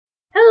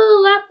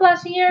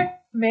Claus here.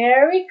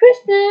 Merry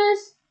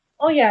Christmas!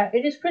 Oh yeah,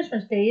 it is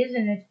Christmas Day,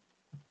 isn't it?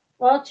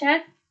 Well,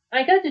 Chad,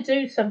 I got to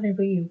do something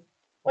for you.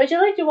 What'd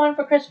you like to want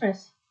for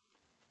Christmas?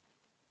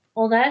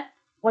 All that?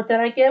 What did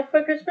I get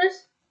for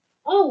Christmas?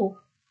 Oh,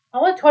 I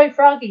want Toy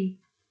Froggy.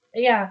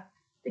 Yeah,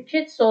 the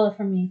kids stole it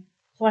from me,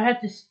 so I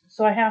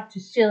have to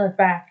steal it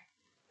back.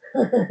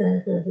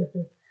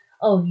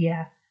 Oh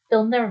yeah,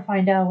 they'll never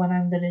find out what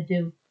I'm gonna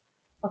do.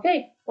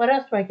 Okay, what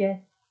else do I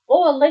get?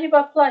 Oh, a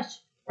ladybug plush,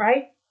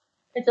 right?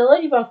 It's a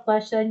ladybug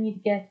plush that I need to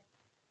get.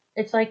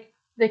 It's like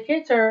the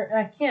kids are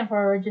at camp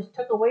or just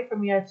took away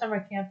from me at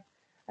summer camp,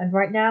 and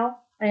right now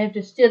I have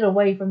to steal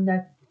away from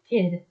that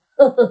kid.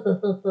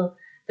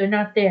 They're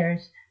not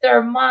theirs.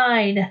 They're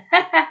mine.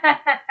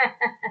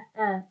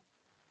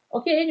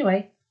 Okay,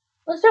 anyway,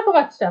 let's talk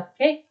about stuff,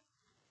 okay?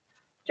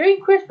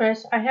 During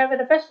Christmas, I have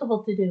a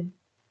festival to do.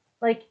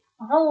 Like,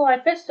 a Hollow Eye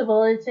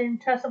Festival is in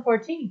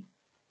 2014.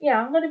 Yeah,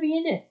 I'm gonna be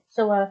in it.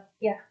 So,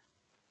 yeah.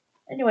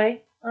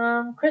 Anyway,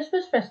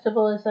 Christmas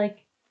festival is like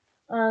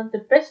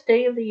the best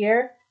day of the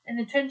year, and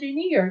it turns into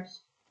New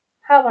Year's.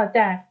 How about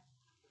that?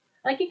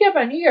 I can get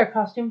my New Year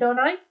costume, don't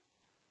I?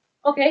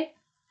 Okay,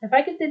 if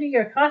I get the New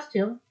Year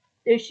costume,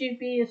 there should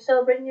be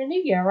celebrating the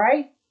New Year,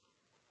 right?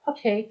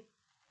 Okay,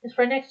 it's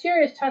for next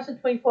year is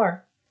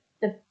 2024.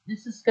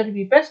 This is going to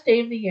be best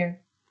day of the year.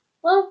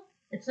 Well,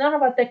 it's not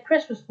about that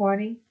Christmas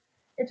morning.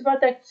 It's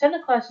about that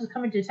Santa Claus is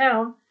coming to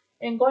town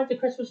and going to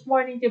Christmas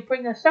morning to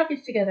bring the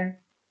stockings together.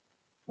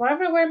 Why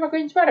am I wearing my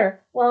green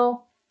sweater?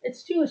 Well,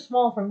 it's too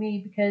small for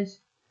me because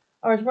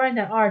I was wearing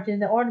that art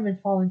and the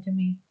ornaments fall into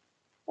me.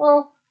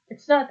 Well,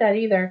 it's not that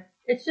either.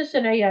 It's just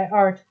an AI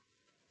art.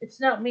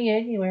 It's not me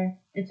anywhere.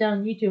 It's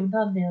on YouTube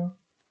thumbnail.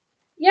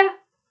 Yeah,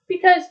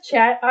 because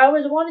chat, I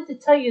was wanted to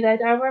tell you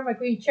that I wear my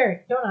green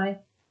shirt, don't I?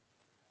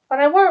 But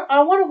I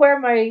want to wear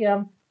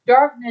my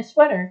darkness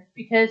sweater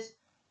because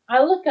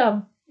I look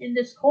in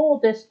this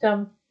cold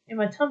in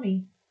my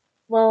tummy.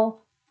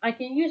 Well, I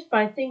can use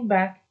my thing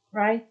back,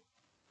 right?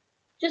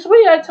 Just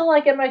wait until I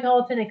get my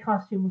alternate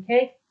costume,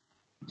 okay?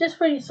 Just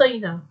for you so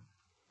you know.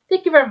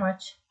 Thank you very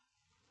much.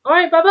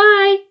 Alright, bye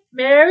bye!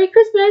 Merry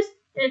Christmas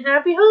and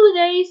happy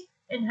holidays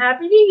and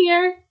Happy New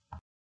Year!